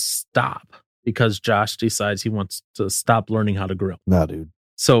doesn't just stop because Josh decides he wants to stop learning how to grill. No, dude.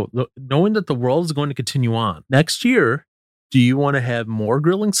 So knowing that the world is going to continue on next year, do you want to have more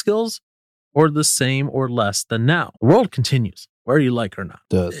grilling skills or the same or less than now? The world continues, whether you like or not.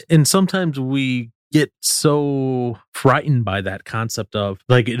 It does. And sometimes we get so frightened by that concept of,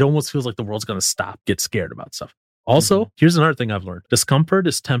 like, it almost feels like the world's going to stop, get scared about stuff. Also, here's another thing I've learned. Discomfort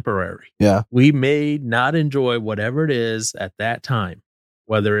is temporary. Yeah. We may not enjoy whatever it is at that time,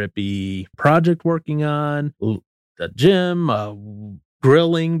 whether it be project working on, the gym,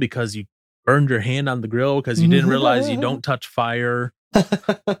 grilling because you burned your hand on the grill because you didn't realize you don't touch fire.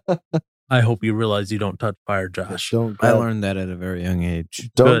 I hope you realize you don't touch fire, Josh. I learned that at a very young age.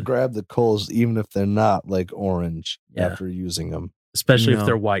 Don't grab the coals, even if they're not like orange after using them. Especially if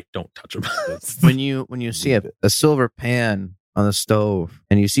they're white, don't touch them. when you see a silver pan on the stove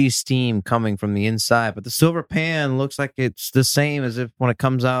and you see steam coming from the inside, but the silver pan looks like it's the same as if when it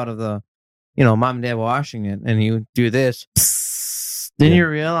comes out of the, mom and dad washing it, and you do this, then you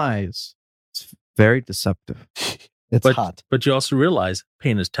realize it's very deceptive. It's hot. But you also realize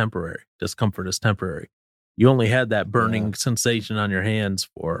pain is temporary. Discomfort is temporary. You only had that burning sensation on your hands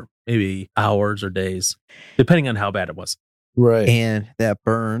for maybe hours or days, depending on how bad it was. Right. And that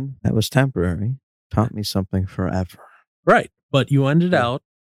burn that was temporary taught me something forever. Right. But you ended out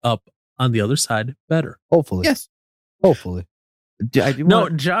up on the other side better. Hopefully. Yes. Hopefully. I do No,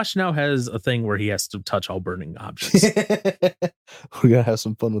 want Josh now has a thing where he has to touch all burning objects. We're gonna have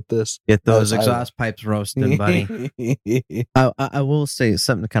some fun with this. to get those That's exhaust pipes roasting, buddy. I will say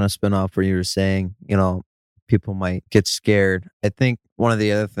something to kind of spin off where you were saying, people might get scared. I think one of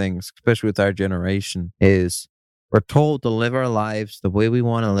the other things, especially with our generation, is we're told to live our lives the way we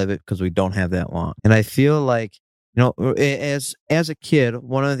want to live it because we don't have that long. And I feel like, as a kid,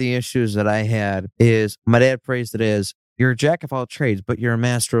 one of the issues that I had is my dad phrased it as, you're a jack of all trades, but you're a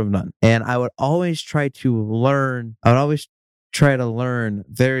master of none. And I would always try to learn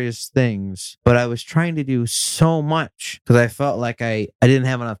various things, but I was trying to do so much because I felt like I didn't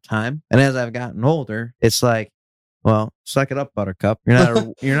have enough time. And as I've gotten older, it's like, well, suck it up, Buttercup. You're not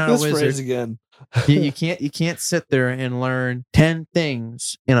a This wizard. phrase again. you can't sit there and learn 10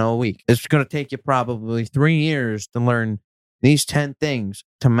 things in a week. It's going to take you probably 3 years to learn these 10 things,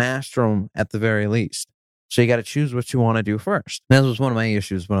 to master them at the very least. So you got to choose what you want to do first. And that was one of my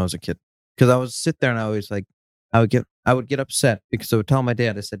issues when I was a kid, because I would sit there and I would get upset because I would tell my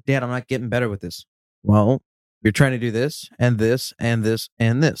dad, I said, Dad, I'm not getting better with this. Well, you're trying to do this and this and this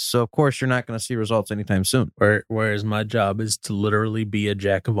and this. So of course you're not going to see results anytime soon. Whereas my job is to literally be a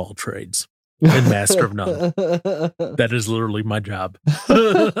jack of all trades and master of none. That is literally my job.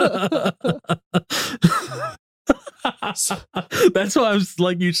 That's why I was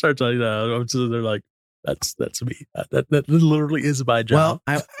like, you start talking that. I'm just they're like, that's me. That literally is my job.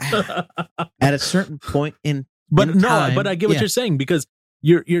 Well, at a certain point in but in no, time, but I get what you're saying, because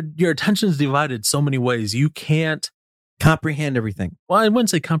your attention is divided so many ways. You can't comprehend everything. Well, I wouldn't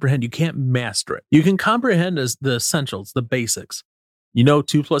say comprehend. You can't master it. You can comprehend as the essentials, the basics. 2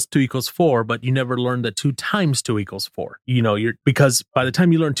 + 2 = 4, but you never learned that 2 × 2 = 4. Because by the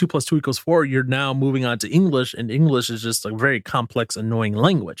time you learn 2 + 2 = 4, you're now moving on to English, and English is just a very complex, annoying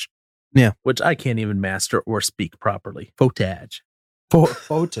language. Yeah. Which I can't even master or speak properly. Fotage.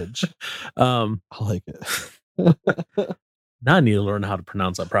 Fotage. I like it. Now I need to learn how to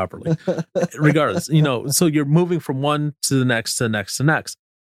pronounce that properly. Regardless, so you're moving from one to the next, to the next, to the next.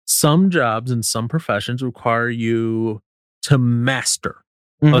 Some jobs and some professions require you to master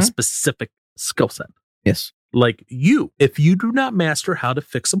a specific skill set. Yes. Like if you do not master how to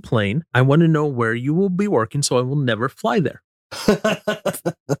fix a plane, I want to know where you will be working so I will never fly there.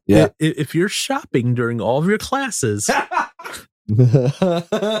 Yeah. If you're shopping during all of your classes, Oh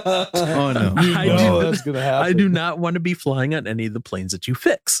no. That's gonna happen. I do not want to be flying on any of the planes that you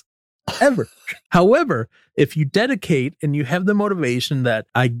fix. Ever. However, if you dedicate and you have the motivation that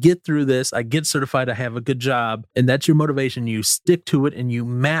I get through this, I get certified, I have a good job, and that's your motivation, you stick to it and you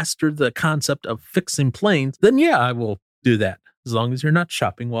master the concept of fixing planes, then yeah, I will do that. As long as you're not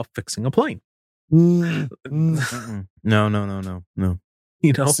shopping while fixing a plane. No. So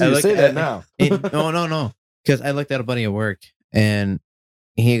you say that now. No. Because I looked at a buddy at work and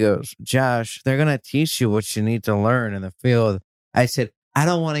he goes, Josh, they're going to teach you what you need to learn in the field. I said, I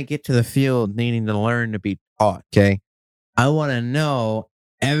don't want to get to the field needing to learn to be taught. Okay. I want to know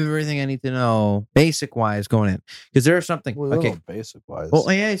everything I need to know basic wise going in. Because there's something. Well, okay. Basic wise. Well,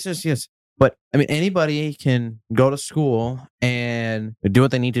 yeah, it's just, yes. But I mean, anybody can go to school and do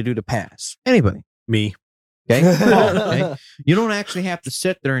what they need to do to pass. Anybody. Me. Okay. Okay. You don't actually have to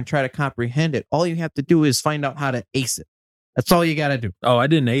sit there and try to comprehend it. All you have to do is find out how to ace it. That's all you got to do. Oh, I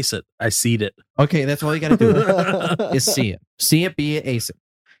didn't ace it. I seed it. Okay. That's all you got to do is see it. See it, be it, ace it.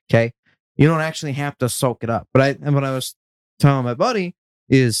 Okay. You don't actually have to soak it up. But what I was telling my buddy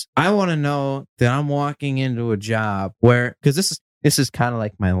is I want to know that I'm walking into a job where, because this is kind of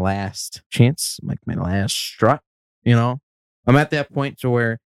like my last chance, like my last strut, I'm at that point to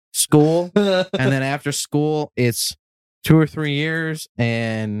where school, and then after school, it's 2 or 3 years,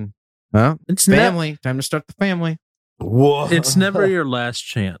 and it's family. Time to start the family. Whoa. It's never your last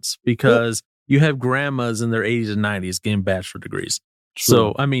chance, because you have grandmas in their 80s and 90s getting bachelor degrees. True.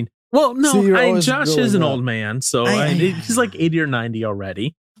 So, I mean, well, no, See, Josh is an old man, so he's like 80 or 90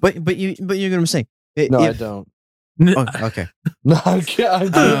 already. But you're gonna say No, I don't. Oh, okay. No, I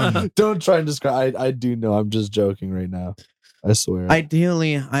can't. Don't try and describe. I do know. I'm just joking right now. I swear.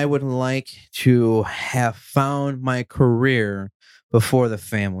 Ideally, I would like to have found my career before the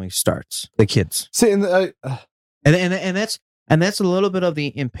family starts, the kids. See, And that's a little bit of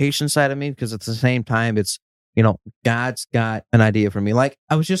the impatient side of me, because at the same time, it's, God's got an idea for me. Like,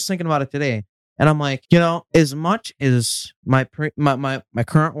 I was just thinking about it today, and I'm like, as much as my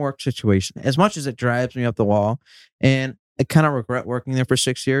current work situation, as much as it drives me up the wall, and I kind of regret working there for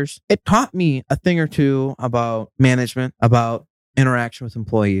 6 years, it taught me a thing or two about management, about interaction with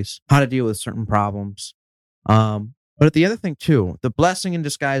employees, how to deal with certain problems. But the other thing too, the blessing in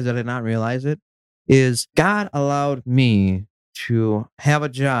disguise that I did not realize it, is God allowed me to have a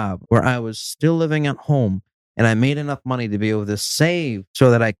job where I was still living at home and I made enough money to be able to save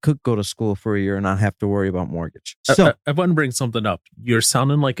so that I could go to school for a year and not have to worry about mortgage. So, I want to bring something up. You're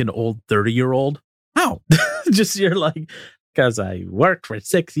sounding like an old 30-year-old. how? Just you're like, because I worked for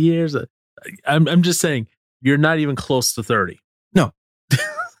 6 years. I'm just saying, you're not even close to 30.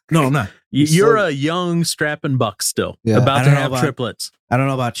 No, I'm not. You're a young strapping buck still, Yeah. about to have triplets. I don't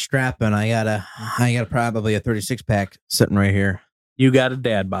know about strapping. I got probably a 36 pack sitting right here. You got a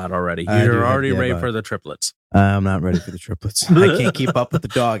dad bod already. I do You're have already dad ready bod. for the triplets. I'm not ready for the triplets. I can't keep up with the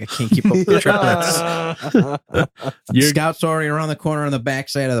dog. I can't keep up with the triplets. Scout's already around the corner on the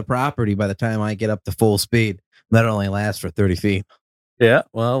backside of the property by the time I get up to full speed. That only lasts for 30 feet. Yeah,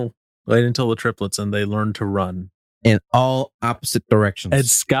 well, wait until the triplets and they learn to run. In all opposite directions. And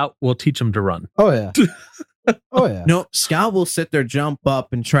Scout will teach them to run. Oh yeah. Oh yeah. No, Scout will sit there, jump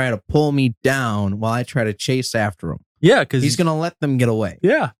up, and try to pull me down while I try to chase after him. Yeah, because He's going to let them get away.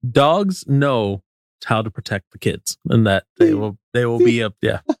 Yeah, dogs know how to protect the kids, and that they will be up.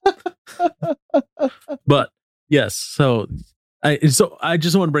 Yeah, but yes. So I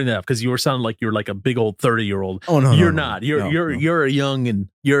just want to bring that up because you were sounding like you're like a big old 30-year-old. Oh no, you're no, not. no. You're No. you're a youngin.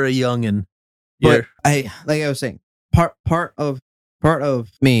 You're a youngin. But like I was saying, part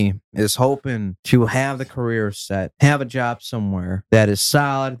of me is hoping to have the career set, have a job somewhere that is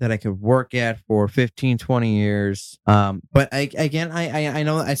solid that I could work at for 15, 20 years. But I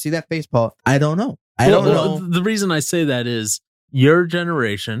know I see that face, Paul. I don't know. I don't know. The reason I say that is your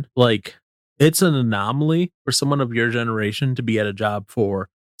generation, like it's an anomaly for someone of your generation to be at a job for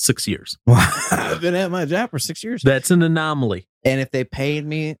 6 years. I've been at my job for 6 years. That's an anomaly. And if they paid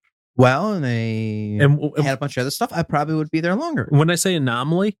me well and they had a bunch of other stuff, I probably would be there longer. When I say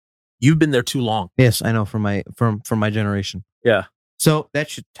anomaly, you've been there too long. Yes, I know from my generation. Yeah. So that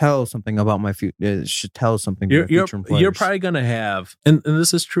should tell something about my future. It should tell something to my future employers. You're probably going to have, and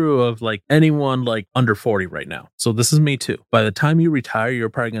this is true of like anyone like under 40 right now. So this is me too. By the time you retire, you're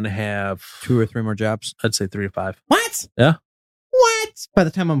probably going to have 2 or 3 more jobs. I'd say 3 or 5. What? Yeah. What? By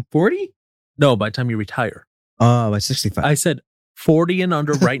the time I'm 40? No, by the time you retire. Oh, by 65. I said 40 and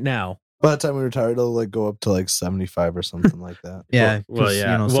under right now. By the time we retire, it'll like go up to like 75 or something like that. Yeah. Well,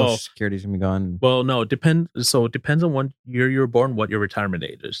 yeah. You know, Well- Social Security's going to be gone. Well, no, it depends. So it depends on what year you were born, what your retirement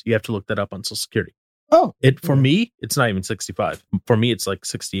age is. You have to look that up on Social Security. Oh, For me, it's not even 65. For me, it's like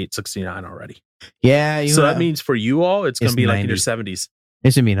 68, 69 already. Yeah. So that means for you all, it's going to It's be like in 90. your 70s.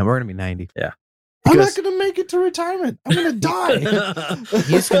 It's going to be, we're going to be 90. I'm Because- not gonna make it to retirement. I'm gonna die.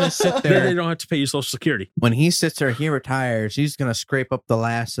 He's going to sit Then they there. don't have to pay you Social Security. When he sits there, he retires. He's going to scrape up the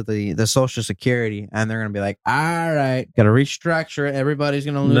last of the Social Security. And they're going to be like, all right, got to restructure it. Everybody's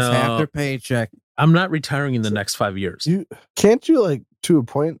going to lose No. half their paycheck. I'm not retiring in the next 5 years. Can't you like to a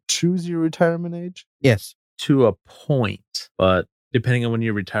point choose your retirement age? Yes. To a point, but depending on when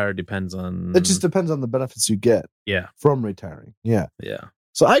you retire, depends on. It just depends on the benefits you get yeah, from retiring. Yeah. yeah.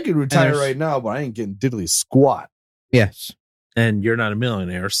 So I could retire there's- right now, but I ain't getting diddly squat. Yes. And you're not a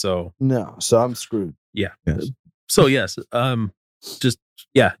millionaire, so No. So I'm screwed. Yes. so yes.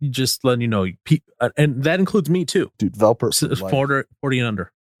 Just letting you know, and that includes me too. Dude, Velper. So for life. 40 and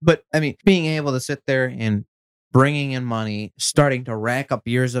under. But I mean, being able to sit there and bringing in money, starting to rack up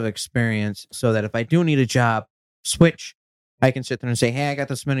years of experience so that if I do need a job, switch, I can sit there and say, hey, I got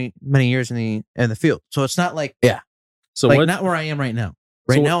this many years in the field. So it's not like, So like what? not where I am right now.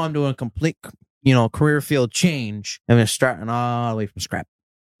 Right So- now I'm doing a complete, career field change. I'm starting all the way from scratch.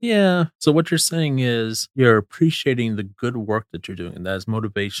 Yeah. So what you're saying is you're appreciating the good work that you're doing, and that is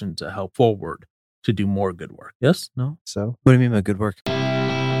motivation to help forward to do more good work. Yes? No? So What do you mean by good work?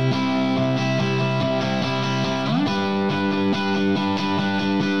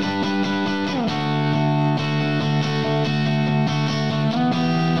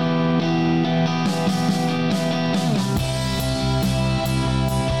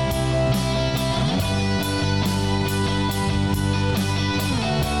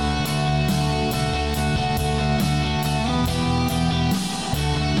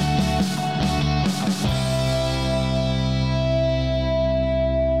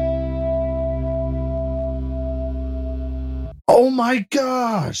 oh my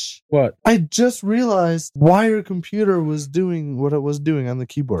gosh. What? I just realized why your computer was doing what it was doing on the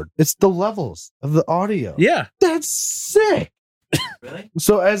keyboard. It's the levels of the audio. Yeah. That's sick. Really?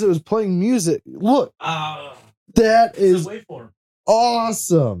 So as it was playing music, look, that is waveform.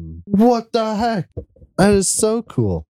 awesome. What the heck? That is so cool.